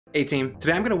Hey team,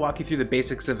 today I'm going to walk you through the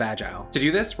basics of Agile. To do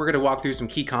this, we're going to walk through some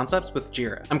key concepts with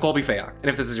Jira. I'm Colby Fayok, and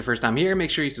if this is your first time here, make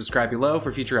sure you subscribe below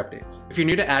for future updates. If you're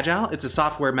new to Agile, it's a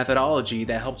software methodology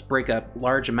that helps break up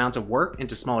large amounts of work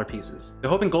into smaller pieces. The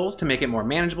hope and goal is to make it more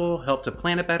manageable, help to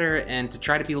plan it better, and to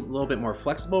try to be a little bit more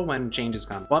flexible when changes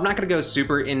come. While I'm not going to go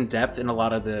super in-depth in a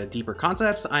lot of the deeper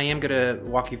concepts, I am going to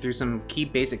walk you through some key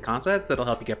basic concepts that'll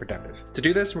help you get productive. To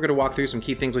do this, we're going to walk through some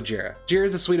key things with Jira. Jira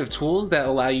is a suite of tools that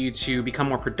allow you to become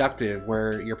more productive,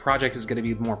 where your project is going to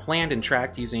be more planned and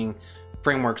tracked using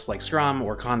frameworks like Scrum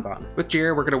or Kanban. With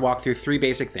Jira, we're going to walk through three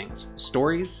basic things: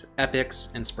 stories,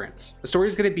 epics, and sprints. A story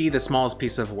is going to be the smallest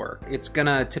piece of work. It's going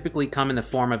to typically come in the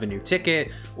form of a new ticket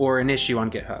or an issue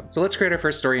on GitHub. So let's create our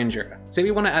first story in Jira. Say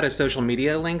we want to add a social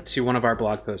media link to one of our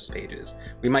blog post pages.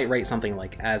 We might write something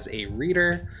like, as a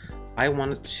reader, I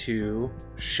want to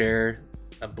share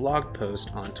a blog post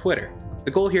on Twitter.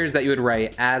 The goal here is that you would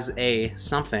write, as a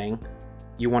something,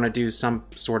 you want to do some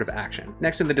sort of action.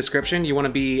 Next, in the description, you want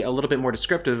to be a little bit more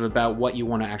descriptive about what you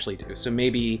want to actually do. So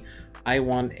maybe I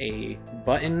want a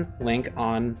button link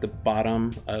on the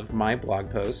bottom of my blog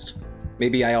post.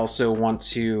 Maybe I also want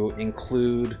to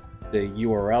include the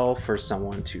URL for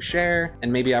someone to share.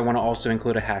 And maybe I want to also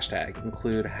include a hashtag,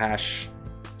 include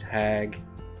hashtag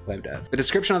WebDev. The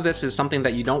description of this is something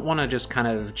that you don't want to just kind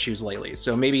of choose lightly.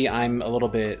 So maybe I'm a little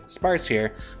bit sparse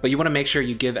here, but you want to make sure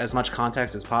you give as much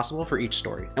context as possible for each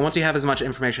story. And once you have as much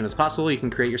information as possible, you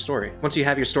can create your story. Once you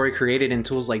have your story created in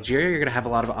tools like Jira, you're going to have a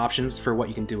lot of options for what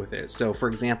you can do with it. So for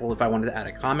example, if I wanted to add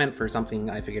a comment for something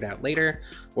I figured out later,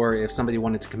 or if somebody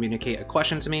wanted to communicate a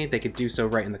question to me, they could do so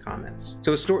right in the comments.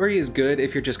 So a story is good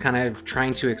if you're just kind of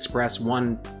trying to express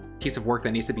one piece of work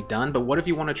that needs to be done, but what if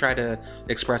you want to try to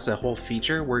express a whole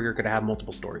feature where you're going to have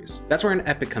multiple stories? That's where an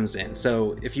epic comes in.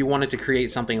 So if you wanted to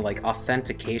create something like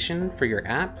authentication for your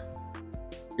app,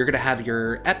 you're going to have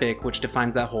your epic, which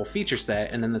defines that whole feature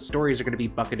set, and then the stories are going to be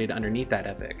bucketed underneath that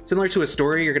epic. Similar to a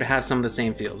story, you're going to have some of the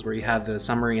same fields where you have the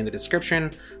summary and the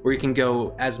description, where you can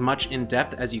go as much in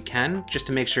depth as you can just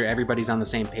to make sure everybody's on the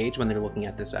same page when they're looking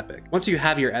at this epic. Once you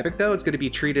have your epic though, it's going to be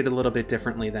treated a little bit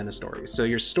differently than a story. So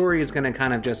your story is going to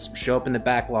kind of just show up in the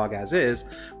backlog as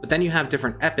is, but then you have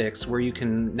different epics where you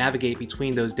can navigate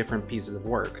between those different pieces of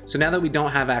work. So now that we don't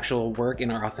have actual work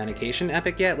in our authentication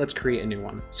epic yet, let's create a new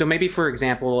one. So maybe for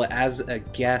example, as a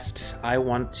guest, I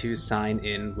want to sign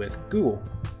in with Google.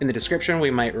 In the description,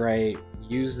 we might write,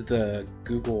 use the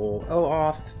Google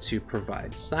OAuth to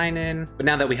provide sign-in. But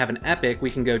now that we have an epic,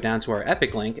 we can go down to our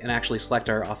epic link and actually select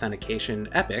our authentication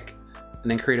epic, and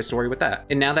then create a story with that.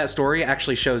 And now that story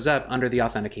actually shows up under the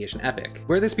authentication epic.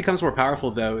 Where this becomes more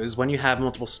powerful though is when you have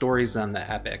multiple stories on the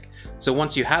epic. So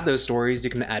once you have those stories,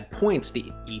 you can add points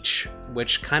to each,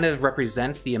 which kind of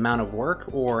represents the amount of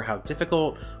work or how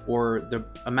difficult or the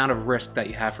amount of risk that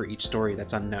you have for each story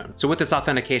that's unknown. So with this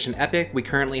authentication epic, we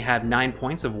currently have 9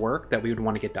 points of work that we would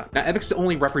want to get done. Now epics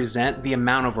only represent the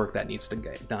amount of work that needs to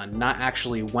get done, not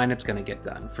actually when it's going to get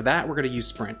done. For that, we're going to use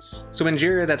sprints. So in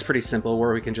Jira, that's pretty simple,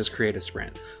 where we can just create a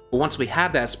sprint. But once we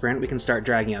have that sprint, we can start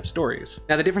dragging up stories.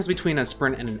 Now the difference between a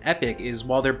sprint and an epic is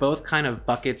while they're both kind of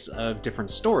buckets of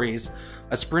different stories,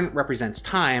 a sprint represents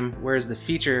time, whereas the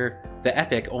feature, the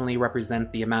epic, only represents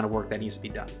the amount of work that needs to be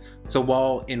done. So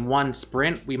while in one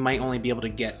sprint, we might only be able to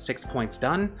get 6 points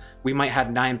done, we might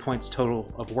have 9 points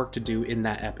total of work to do in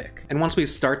that epic. And once we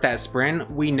start that sprint,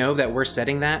 we know that we're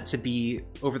setting that to be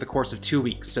over the course of 2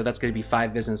 weeks. So that's going to be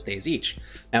 5 business days each.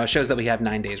 Now it shows that we have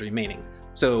 9 days remaining.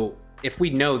 So if we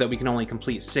know that we can only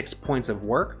complete 6 points of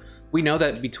work, we know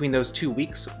that between those 2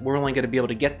 weeks, we're only going to be able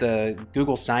to get the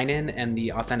Google sign-in and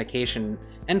the authentication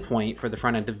endpoint for the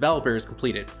front-end developers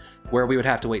completed, where we would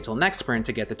have to wait till next sprint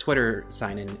to get the Twitter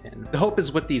sign-in in. The hope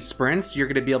is with these sprints, you're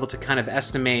going to be able to kind of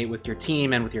estimate with your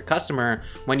team and with your customer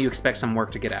when you expect some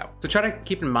work to get out. So try to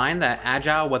keep in mind that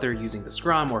Agile, whether using the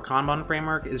Scrum or Kanban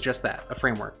framework, is just that, a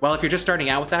framework. While if you're just starting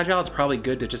out with Agile, it's probably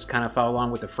good to just kind of follow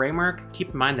along with the framework.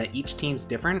 Keep in mind that each team's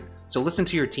different, so listen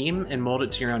to your team and mold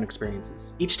it to your own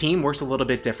experiences. Each team works a little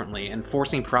bit differently, and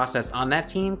forcing process on that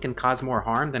team can cause more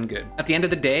harm than good. At the end of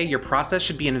the day, your process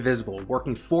should be invisible,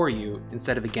 working for you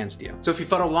instead of against you. So if you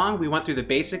followed along, we went through the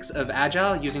basics of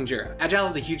Agile using Jira. Agile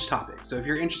is a huge topic, so if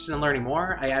you're interested in learning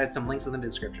more, I added some links in the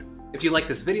description. If you like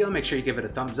this video, make sure you give it a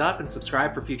thumbs up and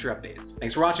subscribe for future updates.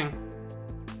 Thanks for watching.